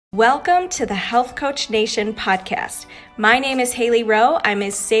Welcome to the Health Coach Nation podcast. My name is Haley Rowe. I'm a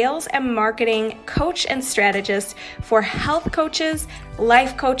sales and marketing coach and strategist for health coaches,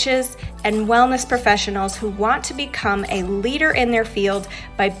 life coaches, and wellness professionals who want to become a leader in their field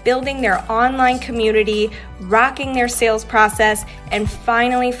by building their online community, rocking their sales process, and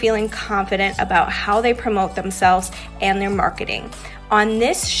finally feeling confident about how they promote themselves and their marketing. On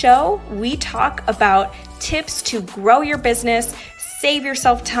this show, we talk about tips to grow your business, save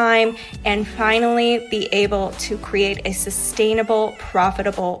yourself time, and finally be able to create a sustainable,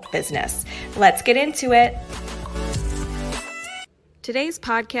 profitable business. Let's get into it. Today's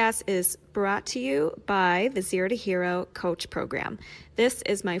podcast is brought to you by the Zero to Hero Coach Program. This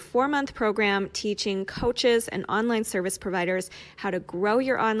is my 4-month program teaching coaches and online service providers how to grow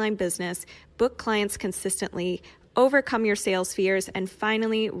your online business, book clients consistently, overcome your sales fears, and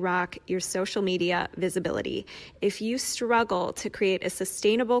finally rock your social media visibility. If you struggle to create a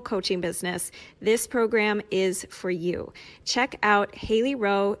sustainable coaching business, this program is for you. Check out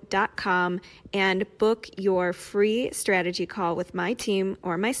haleyrowe.com and book your free strategy call with my team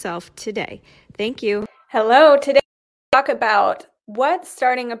or myself today. Thank you. Hello. Today we talk about what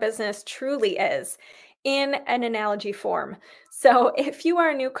starting a business truly is in an analogy form. So if you are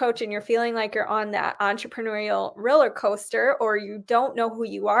a new coach and you're feeling like you're on that entrepreneurial roller coaster, or you don't know who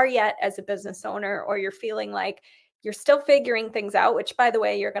you are yet as a business owner, or you're feeling like you're still figuring things out, which by the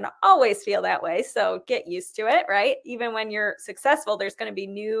way, you're going to always feel that way. So get used to it, right? Even when you're successful, there's going to be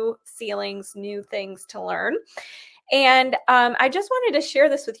new ceilings, new things to learn. And I just wanted to share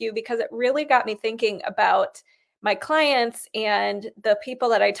this with you because it really got me thinking about my clients and the people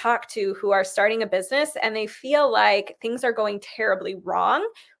that I talk to who are starting a business and they feel like things are going terribly wrong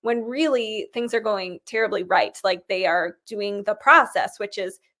when really things are going terribly right. Like they are doing the process, which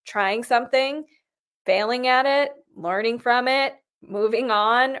is trying something, failing at it, learning from it, moving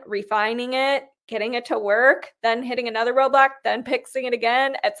on, refining it, getting it to work, then hitting another roadblock, then fixing it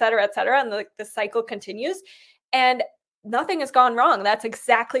again, et cetera, et cetera. And the cycle continues. And nothing has gone wrong. That's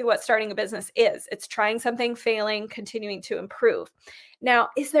exactly what starting a business is. It's trying something, failing, continuing to improve. Now,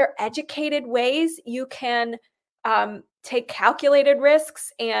 is there educated ways you can take calculated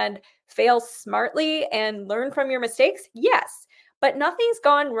risks and fail smartly and learn from your mistakes? Yes, but nothing's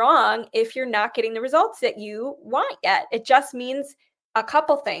gone wrong if you're not getting the results that you want yet. It just means a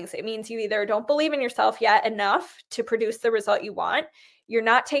couple things. It means you either don't believe in yourself yet enough to produce the result you want, you're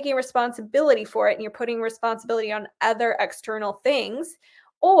not taking responsibility for it, and you're putting responsibility on other external things,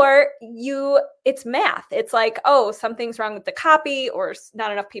 or it's math. It's like, oh, something's wrong with the copy, or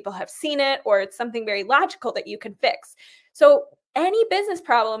not enough people have seen it, or it's something very logical that you can fix. So any business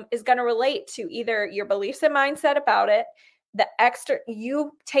problem is going to relate to either your beliefs and mindset about it,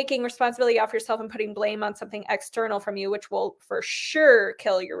 you taking responsibility off yourself and putting blame on something external from you, which will for sure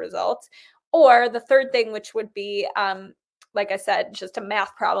kill your results, or the third thing, which would be like I said, just a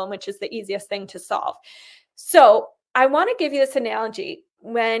math problem, which is the easiest thing to solve. So I want to give you this analogy.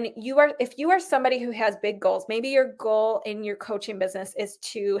 If you are somebody who has big goals, maybe your goal in your coaching business is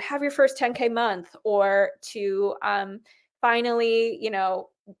to have your first 10K month, or to finally,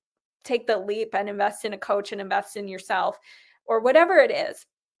 take the leap and invest in a coach and invest in yourself, or whatever it is.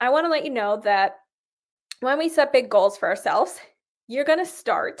 I want to let you know that when we set big goals for ourselves, you're going to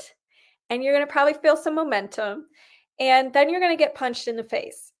start and you're going to probably feel some momentum. And then you're going to get punched in the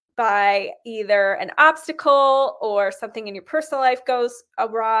face by either an obstacle or something in your personal life goes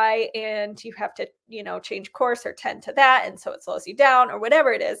awry and you have to, change course or tend to that. And so it slows you down or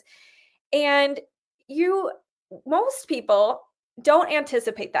whatever it is. And most people don't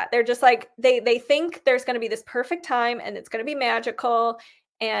anticipate that. They're just like, they think there's going to be this perfect time and it's going to be magical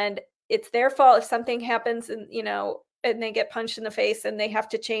and it's their fault if something happens and, and they get punched in the face and they have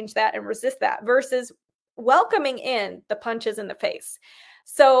to change that and resist that, versus welcoming in the punches in the face.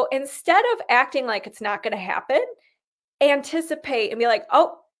 So instead of acting like it's not going to happen, anticipate and be like,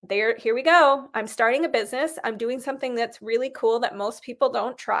 oh, here we go. I'm starting a business. I'm doing something that's really cool that most people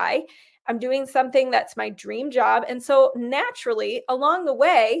don't try. I'm doing something that's my dream job. And so naturally along the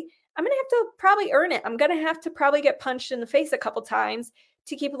way, I'm going to have to probably earn it. I'm going to have to probably get punched in the face a couple times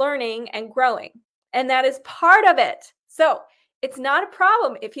to keep learning and growing. And that is part of it. So it's not a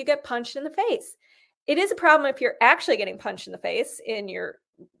problem if you get punched in the face. It is a problem if you're actually getting punched in the face in your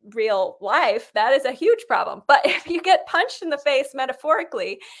real life. That is a huge problem. But if you get punched in the face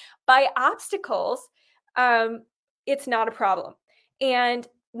metaphorically by obstacles, it's not a problem. And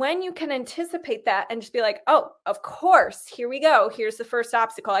when you can anticipate that and just be like, oh, of course, here we go. Here's the first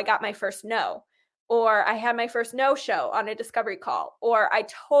obstacle. I got my first no, or I had my first no show on a discovery call, or I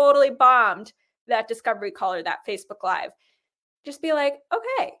totally bombed that discovery call or that Facebook Live. Just be like,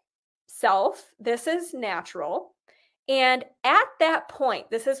 okay, yourself. This is natural. And at that point,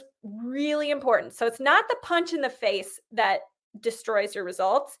 this is really important. So it's not the punch in the face that destroys your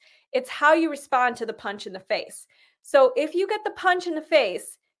results. It's how you respond to the punch in the face. So if you get the punch in the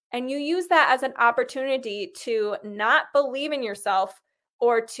face and you use that as an opportunity to not believe in yourself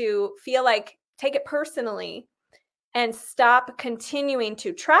or to feel like take it personally and stop continuing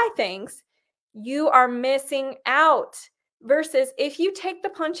to try things, you are missing out. Versus if you take the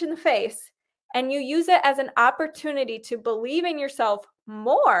punch in the face and you use it as an opportunity to believe in yourself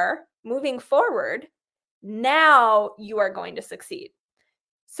more moving forward, now you are going to succeed.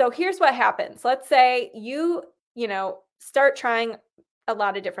 So here's what happens. Let's say you start trying a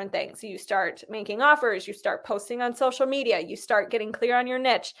lot of different things. You start making offers, you start posting on social media, you start getting clear on your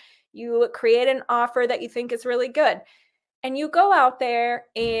niche, you create an offer that you think is really good. And you go out there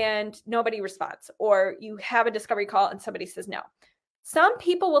and nobody responds, or you have a discovery call and somebody says no. Some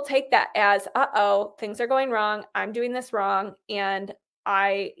people will take that as, things are going wrong. I'm doing this wrong. And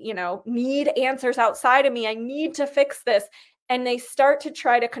I, need answers outside of me. I need to fix this. And they start to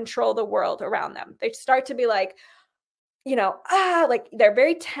try to control the world around them. They start to be like, like they're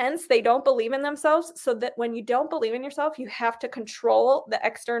very tense. They don't believe in themselves. So that when you don't believe in yourself, you have to control the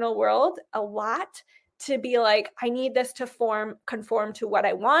external world a lot to be like, I need this to conform to what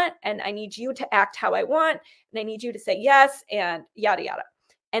I want. And I need you to act how I want. And I need you to say yes and yada, yada.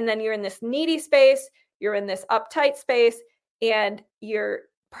 And then you're in this needy space. You're in this uptight space. And you're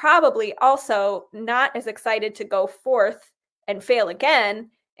probably also not as excited to go forth and fail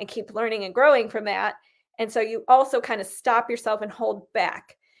again and keep learning and growing from that. And so you also kind of stop yourself and hold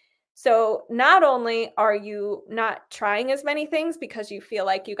back. So not only are you not trying as many things because you feel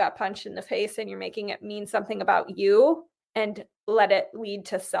like you got punched in the face and you're making it mean something about you and let it lead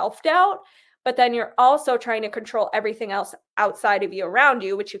to self-doubt, but then you're also trying to control everything else outside of you around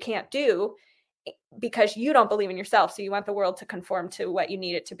you, which you can't do because you don't believe in yourself. So you want the world to conform to what you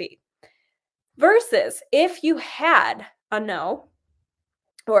need it to be. Versus if you had a no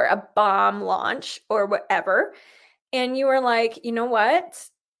or a bomb launch or whatever, and you were like, you know what?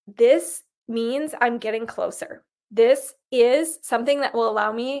 This means I'm getting closer. This is something that will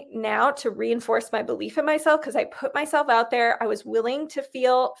allow me now to reinforce my belief in myself because I put myself out there. I was willing to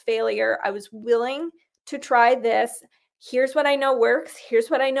feel failure. I was willing to try this. Here's what I know works. Here's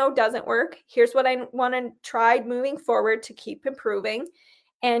what I know doesn't work. Here's what I want to try moving forward to keep improving.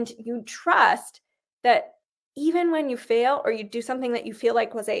 And you trust that even when you fail or you do something that you feel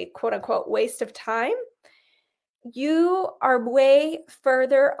like was a quote unquote waste of time, you are way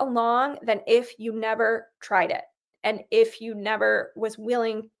further along than if you never tried it. And if you never were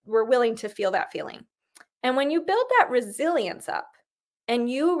willing to feel that feeling. And when you build that resilience up and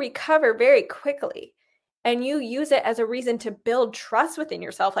you recover very quickly and you use it as a reason to build trust within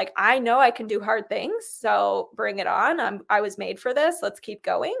yourself, like, I know I can do hard things, so bring it on. I was made for this. Let's keep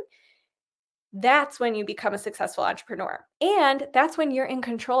going. That's when you become a successful entrepreneur. And that's when you're in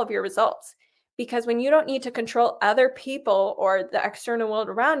control of your results. Because when you don't need to control other people or the external world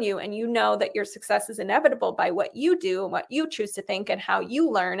around you, and you know that your success is inevitable by what you do and what you choose to think and how you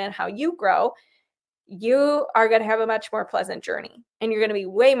learn and how you grow, you are going to have a much more pleasant journey. And you're going to be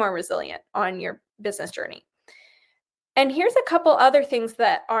way more resilient on your business journey. And here's a couple other things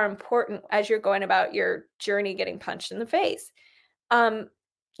that are important as you're going about your journey getting punched in the face.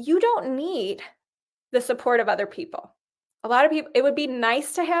 You don't need the support of other people. A lot of people, it would be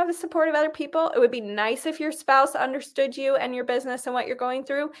nice to have the support of other people. It would be nice if your spouse understood you and your business and what you're going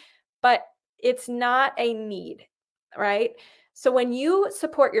through, but it's not a need, right? So when you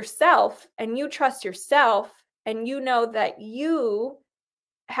support yourself and you trust yourself and you know that you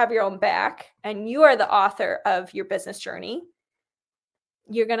have your own back and you are the author of your business journey,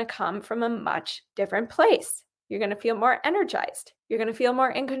 you're going to come from a much different place. You're going to feel more energized. You're going to feel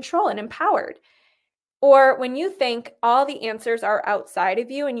more in control and empowered. Or when you think all the answers are outside of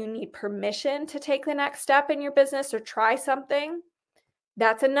you and you need permission to take the next step in your business or try something,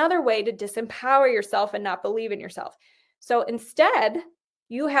 that's another way to disempower yourself and not believe in yourself. So instead,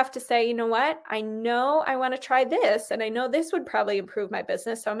 you have to say, you know what? I know I want to try this, and I know this would probably improve my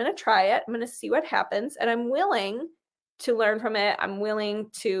business. So I'm going to try it. I'm going to see what happens, and I'm willing to learn from it. I'm willing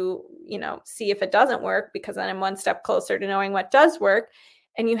to, see if it doesn't work, because then I'm one step closer to knowing what does work.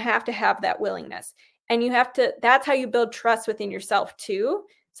 And you have to have that willingness. And that's how you build trust within yourself too,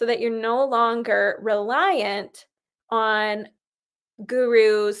 so that you're no longer reliant on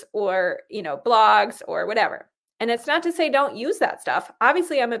gurus or, blogs or whatever. And it's not to say don't use that stuff.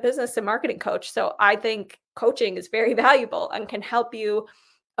 Obviously, I'm a business and marketing coach, so I think coaching is very valuable and can help you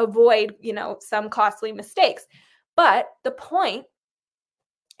avoid, some costly mistakes. But the point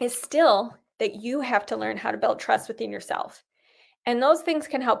is still that you have to learn how to build trust within yourself. And those things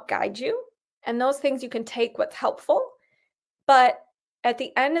can help guide you, and those things you can take what's helpful. But at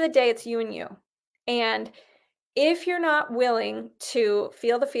the end of the day, it's you and you. And if you're not willing to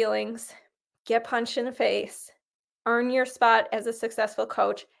feel the feelings, get punched in the face, earn your spot as a successful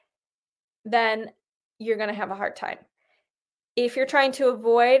coach, then you're going to have a hard time. If you're trying to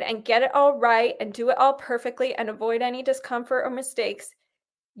avoid and get it all right and do it all perfectly and avoid any discomfort or mistakes,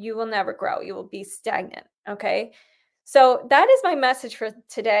 you will never grow. You will be stagnant. Okay. So that is my message for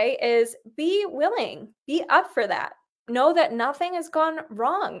today is be willing, be up for that. Know that nothing has gone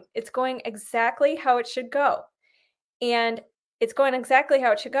wrong. It's going exactly how it should go. And it's going exactly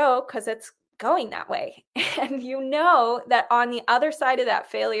how it should go because it's going that way. And you know that on the other side of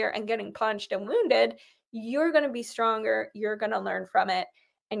that failure and getting punched and wounded, you're going to be stronger, you're going to learn from it,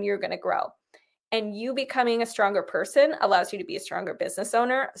 and you're going to grow. And you becoming a stronger person allows you to be a stronger business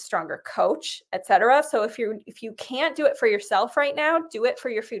owner, a stronger coach, etc. So if you can't do it for yourself right now, do it for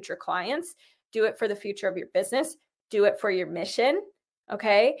your future clients, do it for the future of your business, do it for your mission,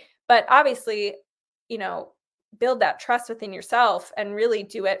 okay? But obviously, build that trust within yourself and really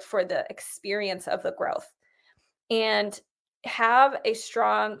do it for the experience of the growth. And have a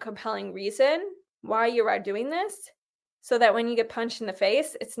strong, compelling reason why you are doing this so that when you get punched in the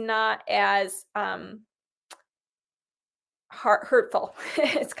face, it's not as hurtful.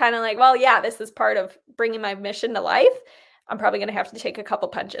 It's kind of like, well, yeah, this is part of bringing my mission to life. I'm probably going to have to take a couple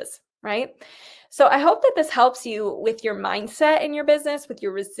punches, right? So I hope that this helps you with your mindset in your business, with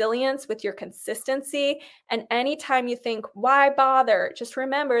your resilience, with your consistency. And anytime you think, why bother? Just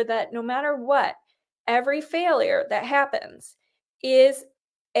remember that no matter what, every failure that happens is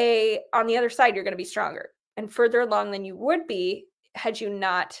on the other side, you're going to be stronger and further along than you would be had you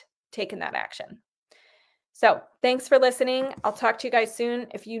not taken that action. So thanks for listening. I'll talk to you guys soon.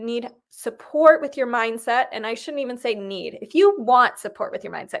 If you need support with your mindset, and I shouldn't even say need, if you want support with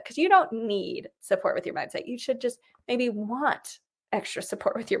your mindset, because you don't need support with your mindset, you should just maybe want extra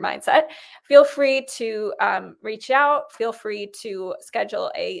support with your mindset, feel free to reach out. Feel free to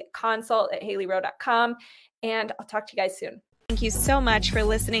schedule a consult at HaleyRowe.com, and I'll talk to you guys soon. Thank you so much for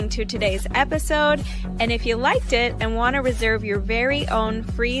listening to today's episode. And if you liked it and want to reserve your very own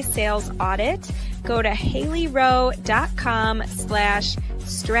free sales audit, go to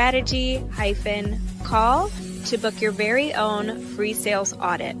HaleyRowe.com/strategy-call to book your very own free sales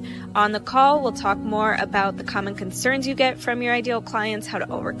audit. On the call, we'll talk more about the common concerns you get from your ideal clients, how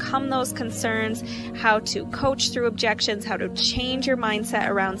to overcome those concerns, how to coach through objections, how to change your mindset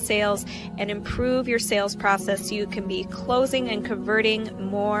around sales and improve your sales process so you can be closing and converting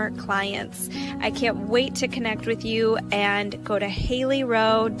more clients. I can't wait to connect with you, and go to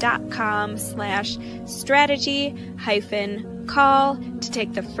HaleyRowe.com/strategy-call to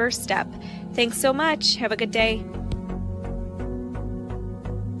take the first step. Thanks so much. Have a good day.